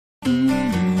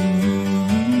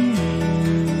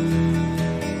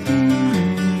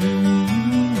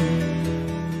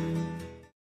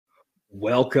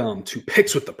welcome to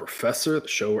Picks with the Professor, the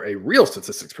show where a real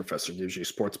statistics professor gives you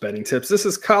sports betting tips. This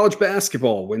is college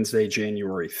basketball, Wednesday,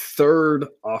 January 3rd,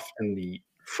 off in the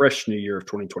fresh new year of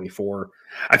 2024.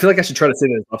 I feel like I should try to say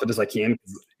that as often as I can,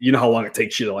 because you know how long it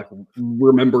takes you to like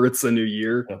remember it's a new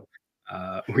year.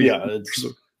 It's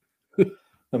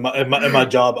in my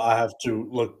job. I have to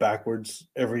look backwards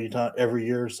every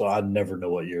year, so I never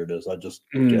know what year it is. I just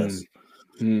guess.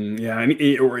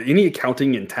 Or any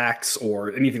accounting and tax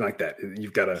or anything like that.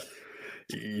 You've got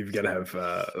to have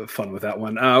fun with that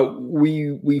one.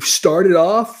 We've started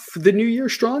off the new year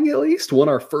strong, at least. Won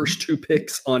our first two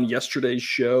picks on yesterday's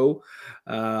show.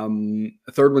 A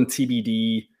third one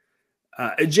TBD.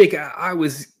 Jake, I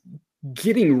was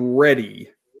getting ready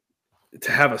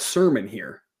to have a sermon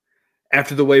here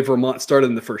after the way Vermont started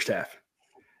in the first half,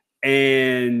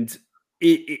 and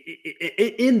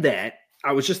in that.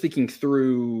 I was just thinking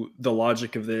through the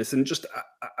logic of this, and just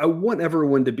I want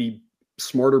everyone to be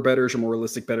smarter bettors or more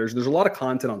realistic bettors. There's a lot of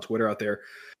content on Twitter out there.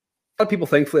 A lot of people,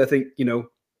 thankfully, I think,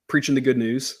 preaching the good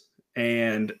news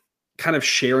and kind of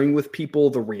sharing with people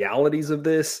the realities of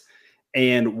this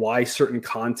and why certain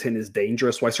content is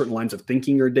dangerous, why certain lines of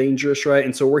thinking are dangerous, right?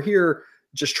 And so we're here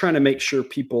just trying to make sure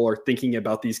people are thinking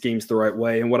about these games the right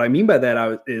way. And what I mean by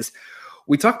that is,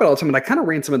 we talk about it all the time, and I kind of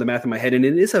ran some of the math in my head, and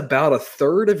it is about a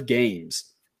third of games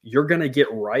you're going to get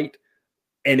right,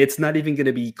 and it's not even going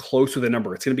to be close with a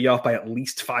number. It's going to be off by at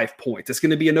least 5 points. It's going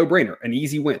to be a no-brainer, an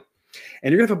easy win.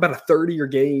 And you're going to have about a third of your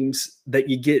games that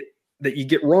you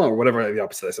get wrong, or whatever the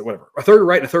opposite I said, whatever. A third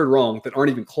right and a third wrong that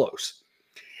aren't even close.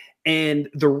 And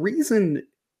the reason,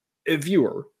 a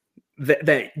viewer,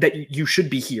 that you should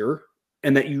be here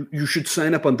and that you should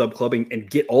sign up on Dub Club and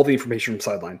get all the information from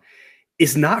Sideline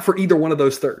is not for either one of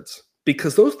those thirds,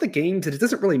 because those are the games that it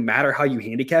doesn't really matter how you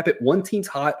handicap it. One team's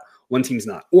hot, one team's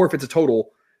not. Or if it's a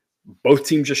total, both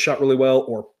teams just shot really well,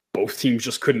 or both teams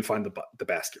just couldn't find the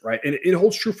basket, right? And it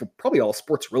holds true for probably all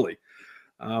sports, really.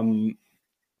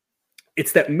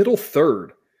 It's that middle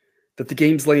third that the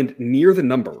games land near the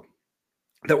number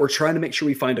that we're trying to make sure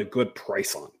we find a good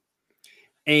price on.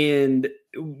 And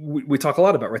we talk a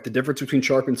lot about, right? The difference between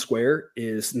sharp and square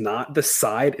is not the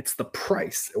side, it's the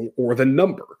price or the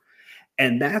number.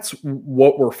 And that's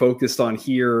what we're focused on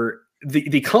here.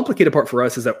 The complicated part for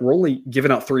us is that we're only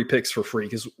giving out 3 picks for free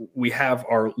because we have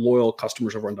our loyal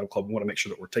customers over on Dub Club. We want to make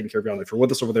sure that we're taking care of you. If you're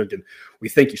with us over there, again, we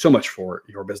thank you so much for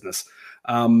your business.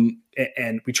 And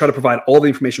we try to provide all the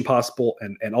information possible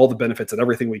and all the benefits and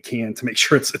everything we can to make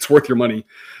sure it's worth your money.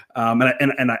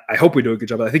 And I hope we do a good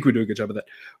job of that. I think we do a good job of that.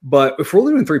 But if we're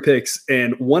only doing 3 picks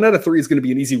and 1 out of 3 is going to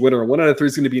be an easy winner and 1 out of 3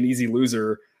 is going to be an easy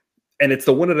loser, and it's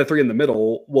the 1 out of 3 in the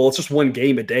middle, well, it's just one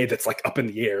game a day that's like up in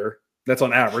the air. That's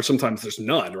on average. Sometimes there's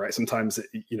none, right? Sometimes,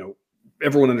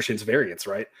 everyone understands variance,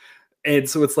 right? And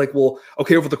so it's like, well,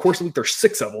 okay, over the course of the week, there's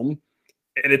 6 of them.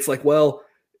 And it's like, well,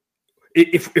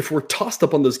 if we're tossed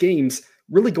up on those games,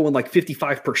 really going like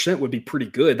 55% would be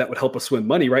pretty good. That would help us win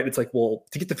money, right? It's like, well,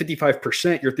 to get to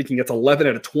 55%, you're thinking it's 11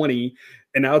 out of 20.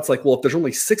 And now it's like, well, if there's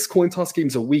only 6 coin toss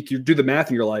games a week, you do the math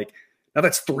and you're like, now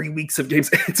that's 3 weeks of games.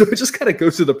 And so it just kind of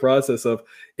goes through the process of,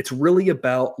 it's really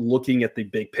about looking at the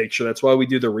big picture. That's why we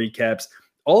do the recaps.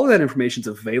 All of that information is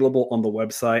available on the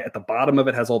website. At the bottom of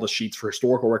it has all the sheets for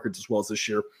historical records as well as this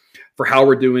year for how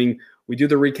we're doing. We do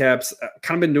the recaps.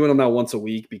 Kind of been doing them now once a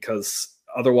week because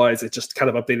otherwise it's just kind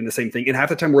of updating the same thing. And half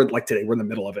the time we're like today, we're in the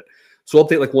middle of it. So we'll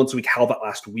update like once a week how that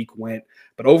last week went.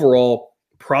 But overall,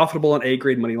 profitable on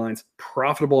A-grade money lines,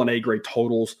 profitable on A-grade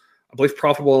totals, I believe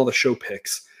profitable on all the show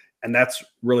picks. And that's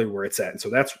really where it's at. And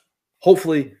so that's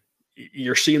hopefully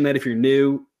you're seeing that if you're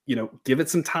new, give it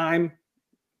some time.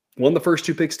 Won the first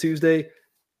 2 picks Tuesday.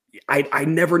 I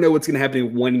never know what's going to happen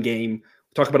in one game.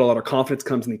 We talk about a lot of confidence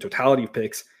comes in the totality of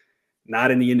picks, not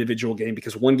in the individual game,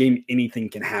 because one game, anything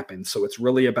can happen. So it's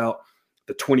really about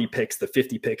the 20 picks, the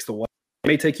 50 picks, the one. It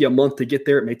may take you a month to get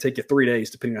there. It may take you 3 days,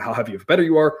 depending on how heavy of a bettor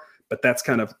you are. But that's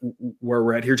kind of where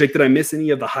we're at here. Jake, did I miss any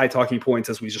of the high talking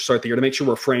points as we just start the year to make sure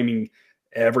we're framing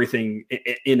everything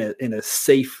in a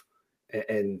safe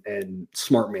and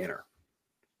smart manner?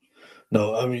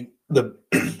 No, I mean,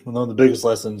 one of the biggest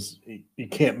lessons, you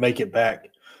can't make it back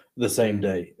the same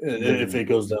day if it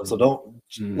goes down. So don't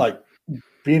like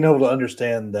being able to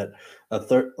understand that a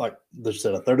third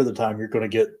of the time you're going to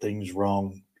get things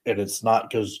wrong, and it's not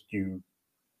because you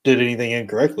did anything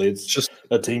incorrectly. It's just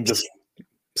a team just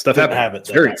stuff happens.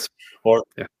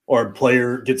 Or a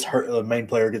player gets hurt, the main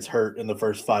player gets hurt in the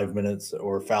first 5 minutes,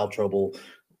 or foul trouble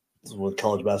with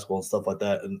college basketball and stuff like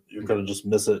that, and you're going to just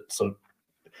miss it. So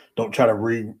don't try to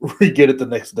re-get it the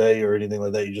next day or anything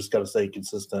like that. You just got to stay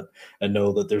consistent and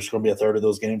know that there's going to be a third of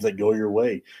those games that go your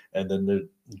way, and then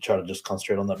try to just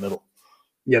concentrate on that middle.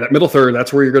 Yeah, that middle third,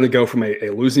 that's where you're going to go from a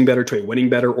losing better to a winning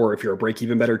better, or if you're a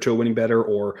break-even better to a winning better,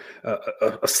 or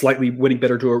a slightly winning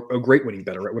better to a great winning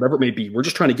better, right? Whatever it may be. We're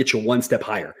just trying to get you one step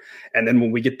higher. And then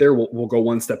when we get there, we'll go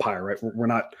one step higher, right? We're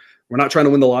not trying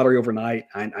to win the lottery overnight.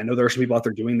 I know there are some people out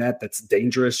there doing that. That's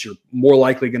dangerous. You're more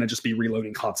likely going to just be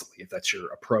reloading constantly if that's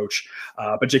your approach.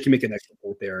 But Jake, you make an excellent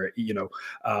point there.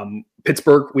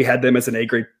 Pittsburgh, we had them as an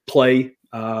A-grade play.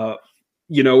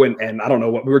 And I don't know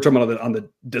what we were talking about on the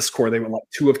Discord. They went like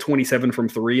 2 of 27 from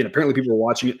 3, and apparently people were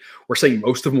watching it. We're saying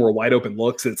most of them were wide open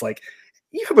looks. And it's like,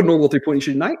 you have a normal 3-point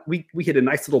shooting night. We hit a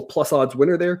nice little plus odds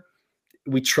winner there.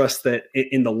 We trust that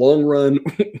in the long run,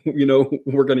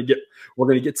 we're going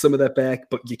to get some of that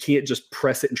back, but you can't just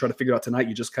press it and try to figure it out tonight.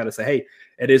 You just kind of say, hey,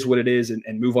 it is what it is,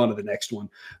 and move on to the next one.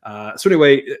 So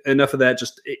anyway, enough of that.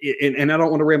 And I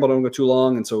don't want to ramble. I don't go too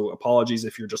long. And so apologies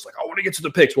if you're just like, I want to get to the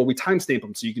picks. Well, we timestamp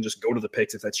them so you can just go to the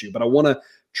picks if that's you. But I want to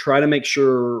try to make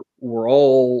sure we're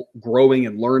all growing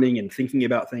and learning and thinking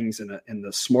about things in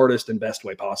the smartest and best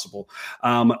way possible.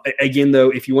 Again,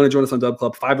 though, if you want to join us on Dub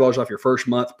Club, $5 off your first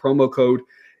month. Promo code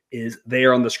is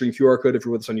there on the screen, QR code if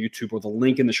you're with us on YouTube, or the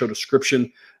link in the show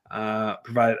description.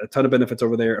 Provide a ton of benefits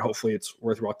over there. Hopefully it's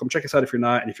worth your while. Come check us out if you're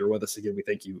not. And if you're with us again, we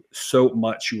thank you so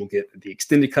much. You will get the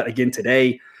extended cut again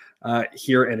today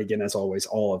here. And again, as always,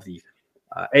 all of the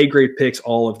A-grade picks,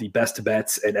 all of the best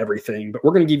bets and everything. But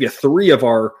we're going to give you 3 of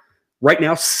our right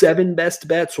now 7 best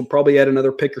bets. We'll probably add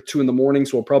another pick or 2 in the morning.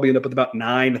 So we'll probably end up with about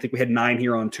 9. I think we had 9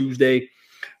 here on Tuesday.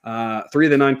 3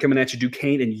 of the 9 coming at you.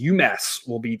 Duquesne and UMass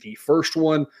will be the first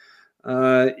one.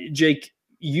 Jake,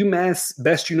 UMass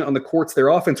best unit on the court's their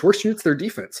offense, worst unit's their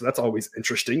defense. So that's always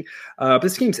interesting.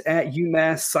 This game's at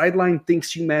UMass. Sideline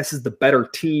thinks UMass is the better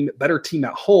team. Better team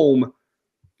at home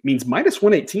means minus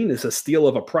 118 is a steal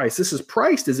of a price. This is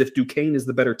priced as if Duquesne is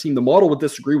the better team. The model would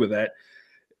disagree with that.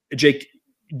 Jake,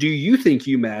 do you think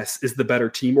UMass is the better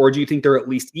team, or do you think they're at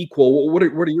least equal? What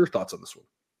are your thoughts on this one?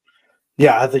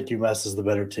 Yeah, I think UMass is the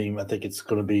better team. I think it's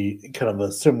going to be kind of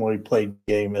a similarly played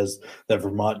game as that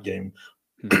Vermont game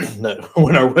that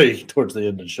went our way towards the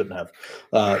end and shouldn't have.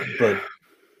 But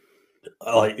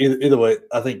like either way,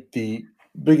 I think the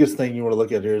biggest thing you want to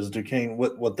look at here is Duquesne.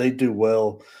 What they do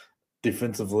well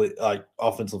defensively, like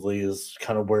offensively, is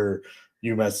kind of where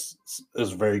UMass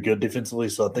is very good defensively.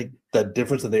 So I think that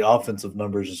difference in the offensive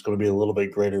numbers is going to be a little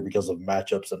bit greater because of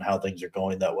matchups and how things are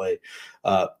going that way.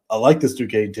 I like this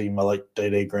Duquesne team. I like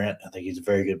Day Grant. I think he's a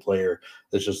very good player.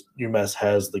 It's just UMass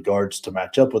has the guards to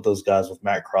match up with those guys, with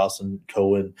Matt Cross and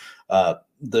Cohen. That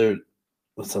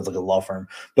sounds like a law firm,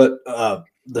 but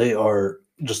they are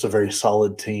just a very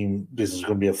solid team. This is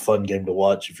going to be a fun game to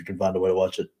watch. If you can find a way to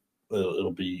watch it,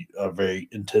 it'll be a very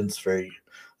intense, very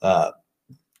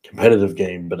competitive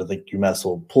game, but I think UMass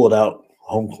will pull it out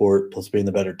home court, plus being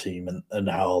the better team, and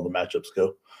how all the matchups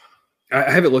go.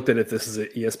 I haven't looked at if this is an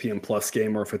ESPN Plus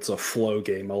game or if it's a Flow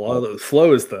game. A lot of the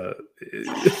Flow is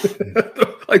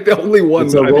like the only one.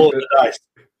 It's a roll of the dice.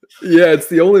 Yeah, it's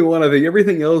the only one. I think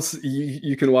everything else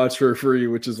you can watch for free,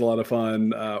 which is a lot of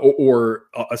fun, or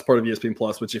as part of ESPN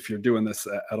Plus. Which, if you're doing this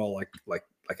at all, like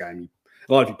I'm.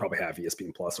 A lot of you probably have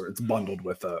ESPN Plus, or it's bundled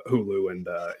with Hulu and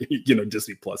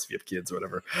Disney Plus if you have kids or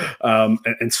whatever.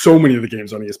 And so many of the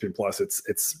games on ESPN Plus,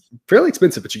 it's fairly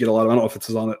expensive, but you get a lot of. I don't know if it's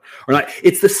on it or not.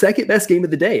 It's the second best game of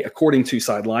the day according to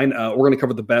Sideline. We're going to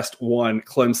cover the best one,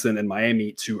 Clemson and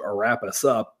Miami, to wrap us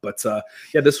up. But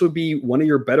this would be one of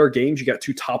your better games. You got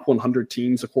 2 top 100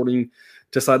 teams according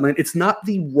to Sideline. It's not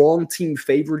the wrong team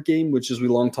favored game, which is we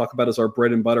long talk about as our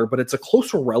bread and butter, but it's a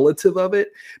closer relative of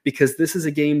it because this is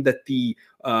a game that the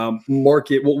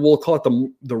market, we'll call it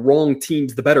the wrong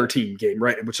team's the better team game,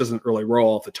 right? Which doesn't really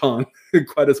roll off the tongue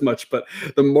quite as much, but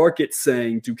the market's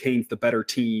saying Duquesne's the better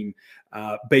team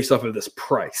based off of this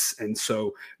price. And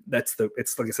so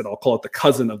it's like I said, I'll call it the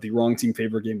cousin of the wrong team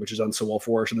favorite game, which has done so well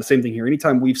for us. And the same thing here.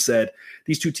 Anytime we've said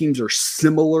these two teams are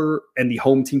similar and the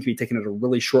home team can be taken at a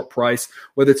really short price,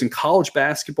 whether it's in college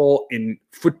basketball, in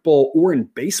football, or in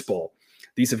baseball,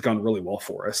 these have gone really well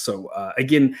for us. So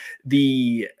again,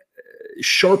 the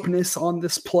sharpness on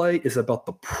this play is about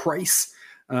the price,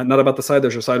 not about the side.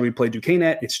 There's a side we play Duquesne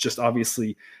at. It's just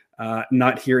obviously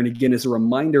not here. And again, as a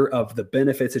reminder of the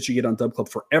benefits that you get on Dub Club,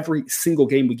 for every single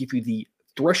game, we give you the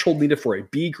threshold needed for a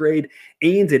B grade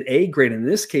and an A grade. In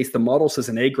this case, the model says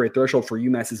an A grade threshold for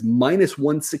UMass is minus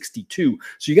 162.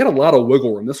 So you got a lot of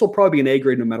wiggle room. This will probably be an A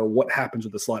grade no matter what happens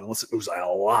with this line, unless it moves a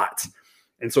lot.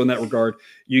 And so in that regard,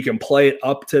 you can play it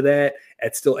up to that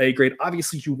at still A grade.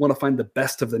 Obviously, you want to find the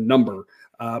best of the number.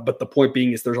 But the point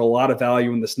being is there's a lot of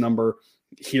value in this number.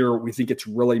 Here, we think it's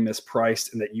really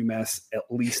mispriced, and that UMass, at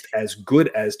least as good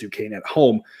as Duquesne at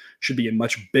home, should be a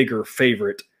much bigger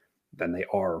favorite than they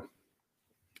are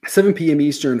 7 p.m.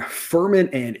 Eastern, Furman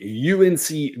and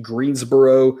UNC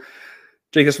Greensboro.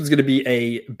 Jake, this one's going to be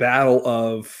a battle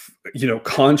of,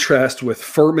 contrast with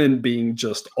Furman being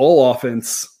just all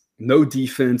offense, no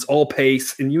defense, all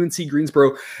pace, and UNC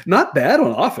Greensboro, not bad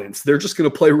on offense. They're just going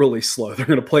to play really slow. They're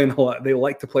going to play they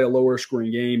like to play a lower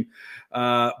scoring game,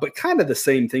 but kind of the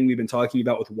same thing we've been talking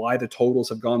about with why the totals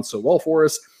have gone so well for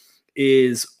us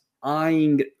is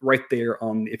eyeing right there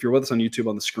on, if you're with us on YouTube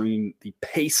on the screen, the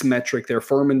pace metric there.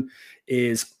 Furman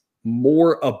is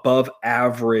more above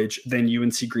average than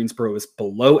UNC Greensboro is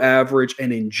below average.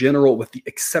 And in general, with the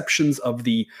exceptions of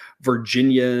the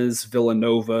Virginias,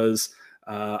 Villanovas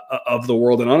of the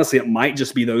world. And honestly, it might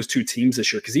just be those two teams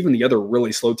this year, because even the other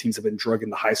really slow teams have been drugging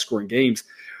the high scoring games.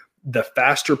 The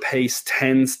faster pace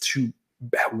tends to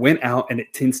win out, and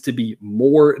it tends to be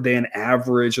more than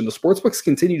average. And the sportsbooks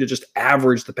continue to just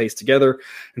average the pace together.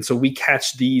 And so we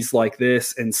catch these like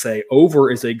this and say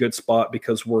over is a good spot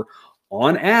because we're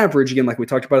on average, again, like we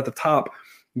talked about at the top,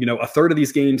 a third of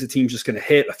these games, the team's just going to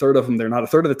hit. A third of them, they're not. A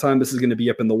third of the time, this is going to be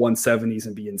up in the 170s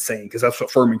and be insane because that's what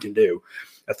Furman can do.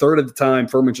 A third of the time,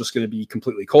 Furman's just going to be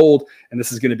completely cold, and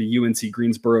this is going to be UNC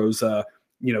Greensboro's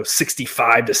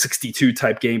 65 to 62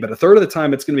 type game. But a third of the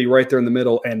time, it's going to be right there in the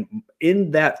middle. And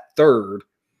in that third,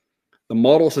 the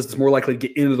model says it's more likely to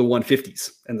get into the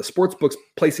 150s. And the sports books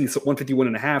placing it at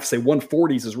 151.5, say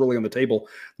 140s is really on the table.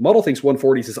 The model thinks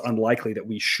 140s is unlikely, that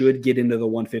we should get into the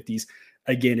 150s.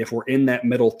 Again, if we're in that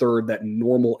middle third, that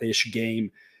normal-ish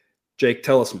game. Jake,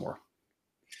 tell us more.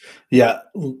 Yeah.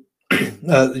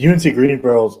 UNC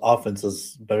Greensboro's offense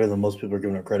is better than most people are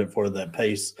giving it credit for. That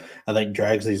pace, I think,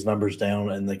 drags these numbers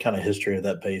down, and the kind of history of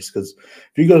that pace. Because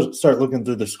if you go start looking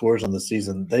through the scores on the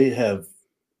season, they have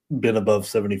been above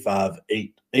 75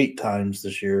 eight times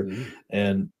this year,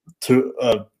 and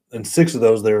in 6 of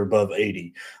those they were above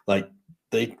 80. Like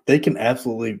they can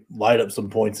absolutely light up some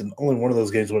points, and only one of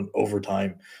those games went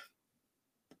overtime.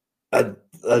 I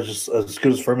just, as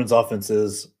good as Furman's offense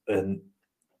is, and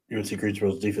UNC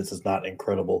Greensboro's defense is not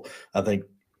incredible. I think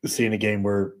seeing a game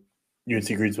where UNC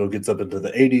Greensboro gets up into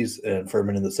the 80s and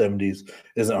Furman in the 70s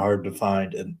isn't hard to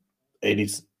find, and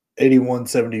 81,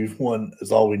 71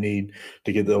 is all we need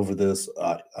to get over this.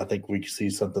 I think we can see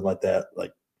something like that.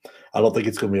 Like, I don't think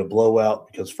it's going to be a blowout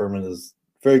because Furman is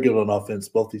very good on offense.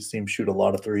 Both these teams shoot a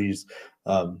lot of threes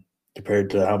compared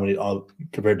to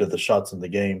the shots in the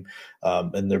game,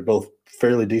 and they're both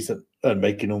fairly decent at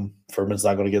making them. Furman's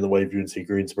not going to get in the way of UNC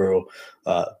Greensboro,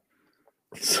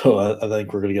 so I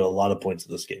think we're going to get a lot of points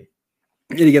in this game.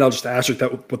 And again, I'll just asterisk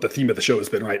that what the theme of the show has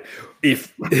been, right?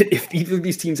 If either of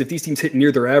these teams hit near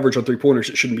their average on 3-pointers,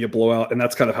 it shouldn't be a blowout, and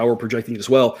that's kind of how we're projecting it as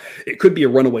well. It could be a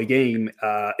runaway game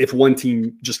if one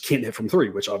team just can't hit from 3,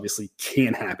 which obviously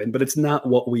can happen, but it's not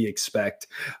what we expect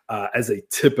as a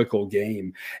typical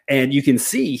game. And you can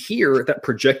see here that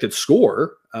projected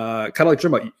score, kind of like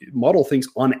talking about model things,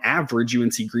 on average,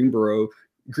 UNC Greensboro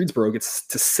gets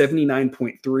to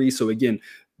 79.3. So again,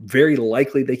 very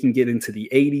likely they can get into the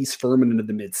 80s, Furman into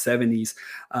the mid 70s.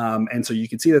 And so you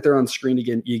can see that they're on screen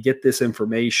again. You get this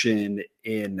information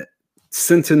in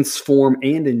sentence form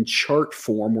and in chart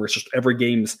form, where it's just every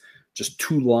game's just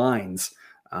 2 lines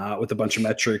with a bunch of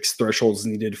metrics, thresholds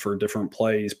needed for different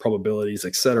plays, probabilities,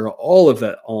 etc. All of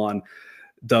that on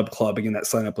Dub Club. Again, that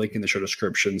sign up link in the show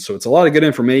description. So it's a lot of good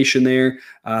information there.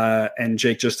 And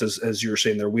Jake, just as you were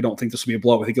saying there, we don't think this will be a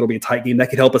blowout. We think it'll be a tight game.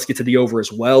 That could help us get to the over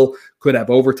as well. Could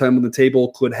have overtime on the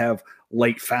table, could have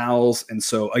late fouls. And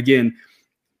so again,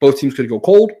 both teams could go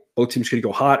cold, both teams could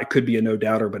go hot. It could be a no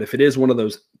doubter, but if it is one of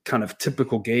those kind of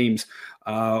typical games,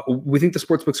 we think the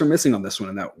sportsbooks are missing on this one,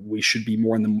 and that we should be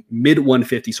more in the mid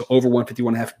 150, so over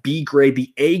 151.5. B grade,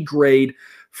 the A grade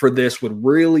for this would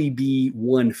really be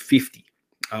 150.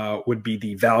 Would be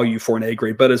the value for an A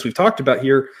grade. But as we've talked about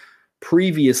here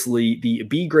previously, the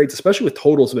B grades, especially with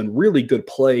totals, have been really good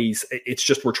plays. It's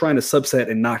just we're trying to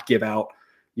subset and not give out,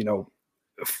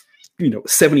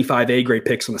 75 A grade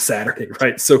picks on a Saturday,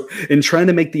 right? So in trying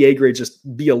to make the A grade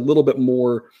just be a little bit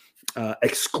more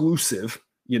exclusive,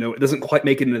 it doesn't quite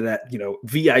make it into that,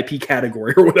 VIP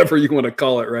category or whatever you want to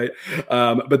call it, right?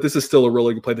 But this is still a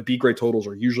really good play. The B grade totals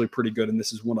are usually pretty good, and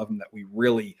this is one of them that we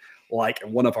really like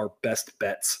and one of our best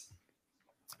bets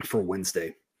for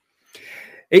Wednesday.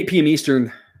 8 p.m.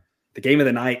 Eastern, the game of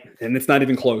the night, and it's not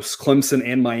even close. Clemson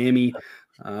and Miami.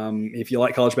 If you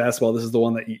like college basketball, this is the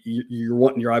one that you're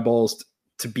wanting your eyeballs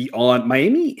to be on.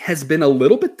 Miami has been a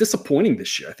little bit disappointing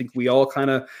this year. I think we all kind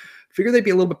of figured they'd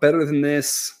be a little bit better than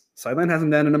this. Sideline has them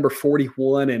down to number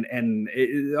 41,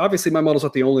 and obviously my model's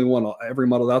not the only one. Every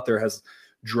model out there has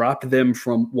dropped them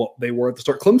from what they were at the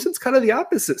start. Clemson's kind of the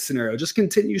opposite scenario, just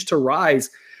continues to rise.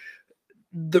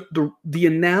 the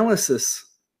analysis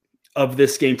of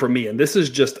this game for me, and this is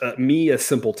just me, a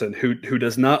simpleton who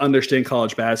does not understand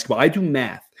college basketball. I do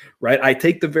math, right? I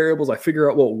take the variables, I figure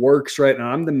out what works, right? And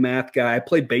I'm the math guy. I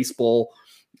played baseball.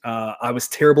 I was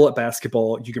terrible at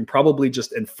basketball. You can probably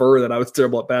just infer that I was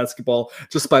terrible at basketball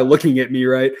just by looking at me,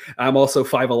 right? I'm also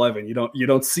 5'11". You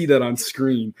don't see that on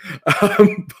screen.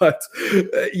 But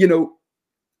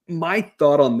my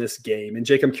thought on this game, and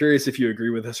Jake, I'm curious if you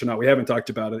agree with this or not. We haven't talked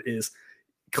about it, is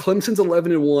Clemson's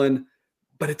 11-1,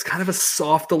 but it's kind of a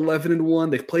soft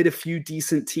 11-1. They've played a few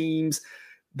decent teams.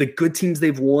 The good teams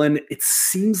they've won, it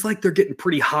seems like they're getting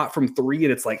pretty hot from three,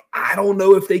 and it's like, I don't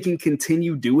know if they can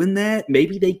continue doing that.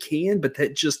 Maybe they can, but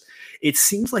it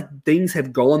seems like things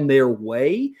have gone their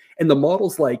way, and the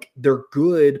model's like they're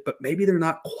good, but maybe they're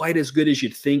not quite as good as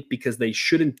you'd think because they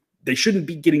shouldn't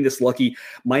be getting this lucky.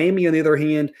 Miami, on the other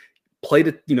hand,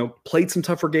 played some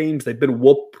tougher games. They've been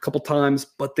whooped a couple times,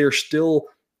 but they're still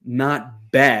not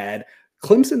bad.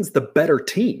 Clemson's the better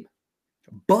team,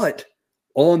 but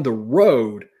on the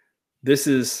road, this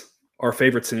is our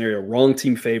favorite scenario. Wrong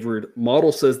team favored.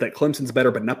 Model says that Clemson's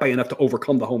better, but not by enough to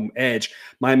overcome the home edge.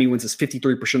 Miami wins this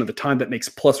 53% of the time. That makes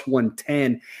plus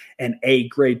 110 an A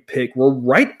grade pick. We're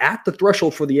right at the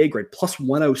threshold for the A grade, plus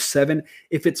 107.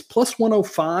 If it's plus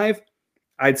 105,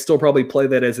 I'd still probably play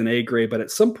that as an A grade, but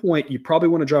at some point you probably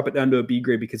want to drop it down to a B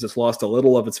grade because it's lost a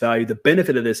little of its value. The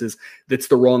benefit of this is that's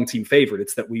the wrong team favorite.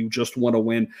 It's that we just want to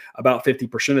win about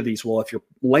 50% of these. Well, if you're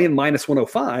laying minus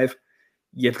 105,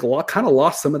 you've kind of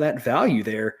lost some of that value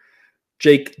there.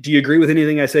 Jake, do you agree with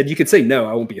anything I said? You could say no,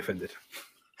 I won't be offended.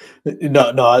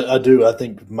 No, I do. I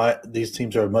think these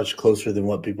teams are much closer than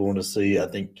what people want to see. I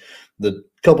think the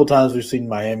couple times we've seen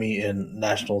Miami in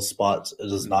national spots, it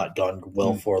has not gone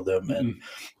well for them, and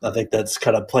I think that's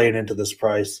kind of playing into this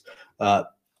price. I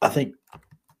think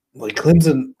like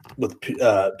Clemson with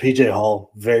PJ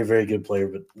Hall, very, very good player,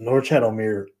 but Norchad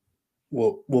Omier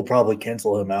will probably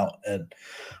cancel him out, and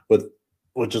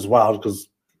which is wild because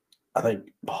I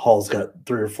think Hall's got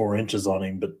 3 or 4 inches on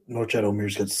him, but Norchad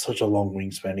Omier's got such a long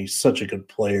wingspan. He's such a good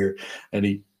player, and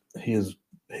he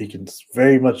can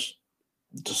very much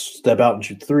just step out and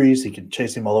shoot threes. He can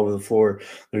chase him all over the floor.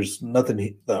 There's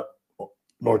nothing that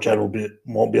Norchad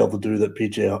won't be able to do that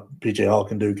PJ Hall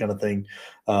can do, kind of thing.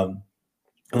 I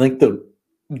think the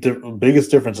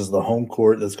biggest difference is the home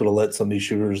court that's going to let some of these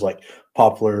shooters like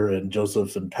Poplar and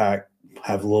Joseph and Pack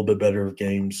have a little bit better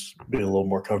games, be a little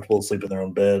more comfortable, sleep in their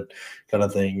own bed, kind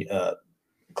of thing.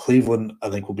 Cleveland, I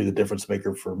think, will be the difference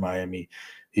maker for Miami.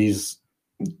 He's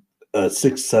a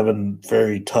 6'7",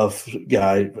 very tough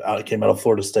guy. Came out of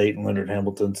Florida State and Leonard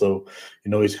Hamilton, so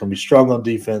he's going to be strong on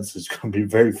defense. He's going to be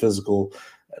very physical,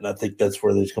 and I think that's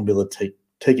where they're going to be able to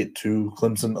take it to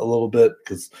Clemson a little bit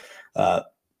because.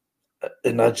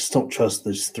 And I just don't trust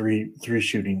this three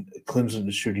shooting. Clemson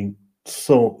is shooting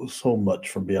so much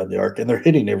from beyond the arc, and they're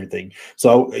hitting everything.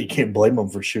 So you can't blame them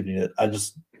for shooting it.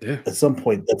 At some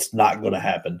point that's not going to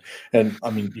happen. And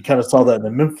I mean, you kind of saw that in the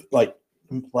Memphis. Like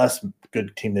last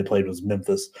good team they played was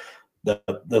Memphis. They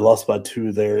lost by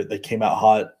 2 there. They came out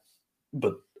hot,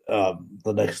 but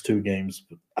the next 2 games,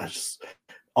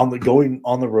 going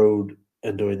on the road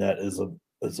and doing that is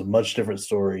a much different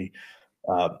story.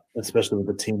 Especially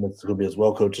with a team that's going to be as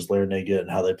well coached as Larinaga and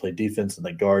how they play defense and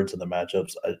the guards and the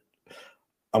matchups.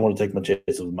 I want to take my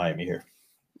chances with Miami here.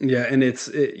 Yeah, and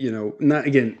not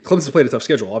again. Clemson's played a tough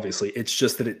schedule. Obviously, it's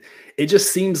just that it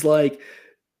just seems like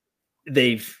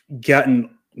they've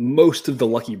gotten most of the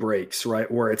lucky breaks, right?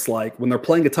 Where it's like when they're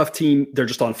playing a tough team, they're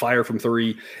just on fire from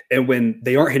 3. And when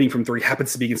they aren't hitting from 3,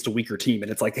 happens to be against a weaker team. And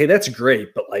it's like, hey, that's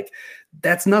great. But like,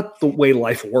 that's not the way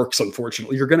life works,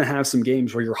 unfortunately. You're going to have some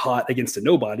games where you're hot against a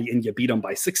nobody and you beat them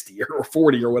by 60 or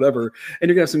 40 or whatever. And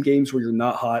you're going to have some games where you're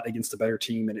not hot against a better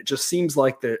team. And it just seems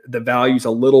like the value's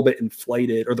a little bit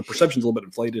inflated, or the perception's a little bit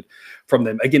inflated from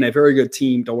them. Again, a very good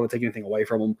team. Don't want to take anything away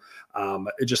from them.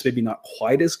 It just maybe not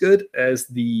quite as good as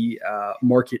the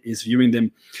market is viewing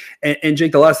them. And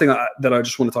Jake, the last thing that I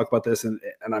just want to talk about this, and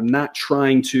I'm not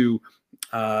trying to,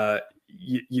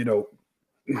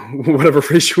 whatever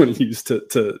phrase you want to use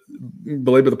to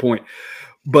belabor the point,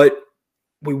 but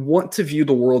we want to view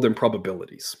the world in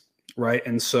probabilities, right?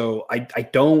 And so I'm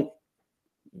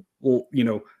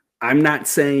not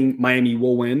saying Miami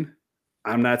will win.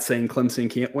 I'm not saying Clemson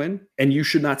can't win, and you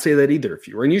should not say that either if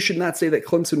you were. And you should not say that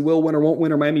Clemson will win or won't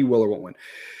win, or Miami will or won't win,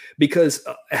 because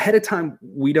ahead of time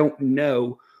we don't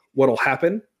know what'll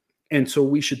happen. And so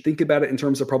we should think about it in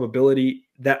terms of probability.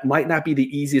 That might not be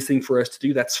the easiest thing for us to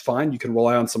do. That's fine. You can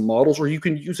rely on some models, or you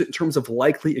can use it in terms of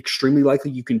likely, extremely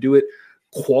likely. You can do it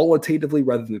qualitatively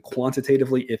rather than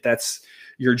quantitatively, if that's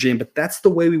your jam. But that's the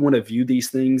way we want to view these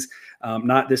things.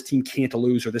 Not this team can't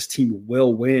lose or this team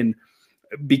will win,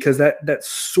 because that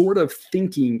sort of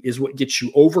thinking is what gets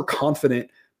you overconfident,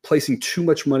 placing too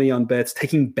much money on bets,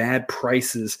 taking bad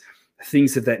prices,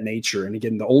 things of that nature. And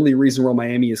again, the only reason we're on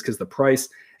Miami is because the price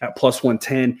at plus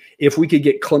 110. If we could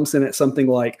get Clemson at something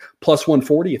like plus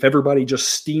 140, if everybody just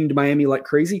steamed Miami like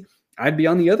crazy, I'd be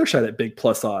on the other side at big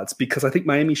plus odds, because I think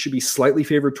Miami should be slightly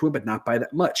favored to win, but not by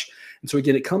that much. And so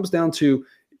again, it comes down to,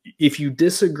 if you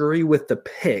disagree with the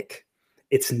pick,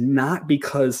 it's not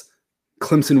because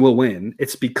Clemson will win.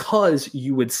 It's because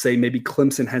you would say maybe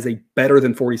Clemson has a better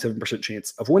than 47%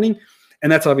 chance of winning.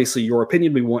 And that's obviously your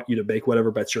opinion. We want you to make whatever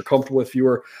bets you're comfortable with.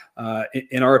 Viewer,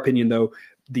 in our opinion, though,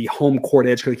 the home court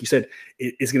edge, like you said,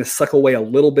 is going to suck away a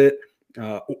little bit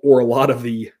or a lot of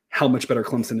the how much better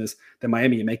Clemson is than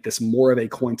Miami, and make this more of a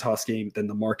coin toss game than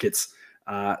the markets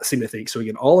seem to think. So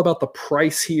again, all about the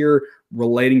price here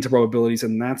relating to probabilities,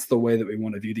 and that's the way that we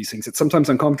want to view these things. It's sometimes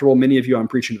uncomfortable. Many of you, I'm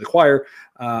preaching to the choir,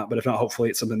 but if not, hopefully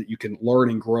it's something that you can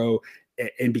learn and grow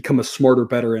and become a smarter,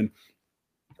 better, and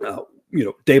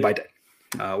day by day.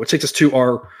 Which takes us to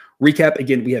our recap.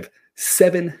 Again, we have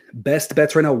 7 best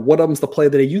bets right now. One of them's the play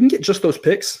of the day. You can get just those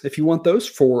picks if you want those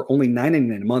for only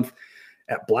 $9.99 a month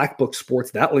at Black Book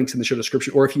Sports. That link's in the show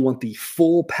description. Or if you want the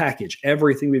full package,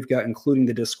 everything we've got, including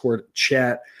the Discord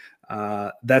chat,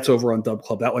 that's over on Dub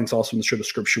Club. That link's also in the show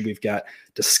description. We've got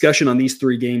discussion on these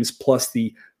 3 games plus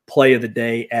the play of the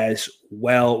day as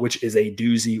well, which is a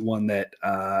doozy, one that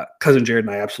cousin Jared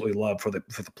and I absolutely love for the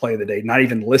play of the day. Not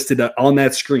even listed on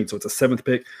that screen, so it's a 7th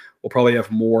pick. We'll probably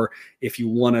have more if you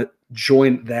want to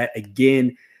join that.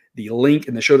 Again, the link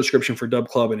in the show description for Dub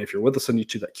Club, and if you're with us on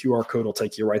YouTube, that QR code will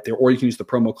take you right there, or you can use the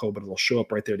promo code, but it'll show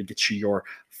up right there to get you your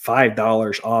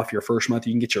 $5 off your first month.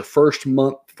 You can get your first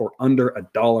month for under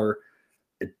 $1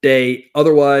 a day.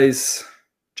 Otherwise,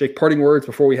 Jake, parting words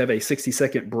before we have a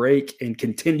 60-second break and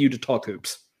continue to talk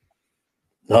hoops.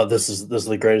 No, this is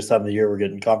the greatest time of the year. We're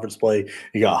getting conference play.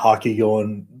 You got hockey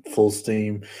going full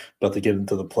steam, about to get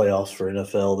into the playoffs for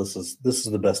NFL. This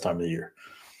is the best time of the year.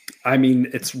 I mean,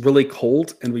 it's really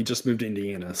cold, and we just moved to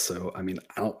Indiana, so I mean,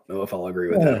 I don't know if I'll agree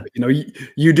with that. But,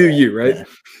 you do you, right?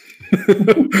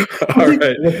 All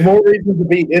right. With more reason to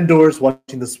be indoors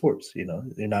watching the sports. You're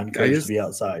not encouraged to be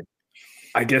outside.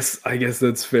 I guess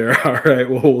that's fair. All right.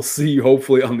 Well, we'll see you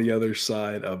hopefully on the other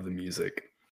side of the music.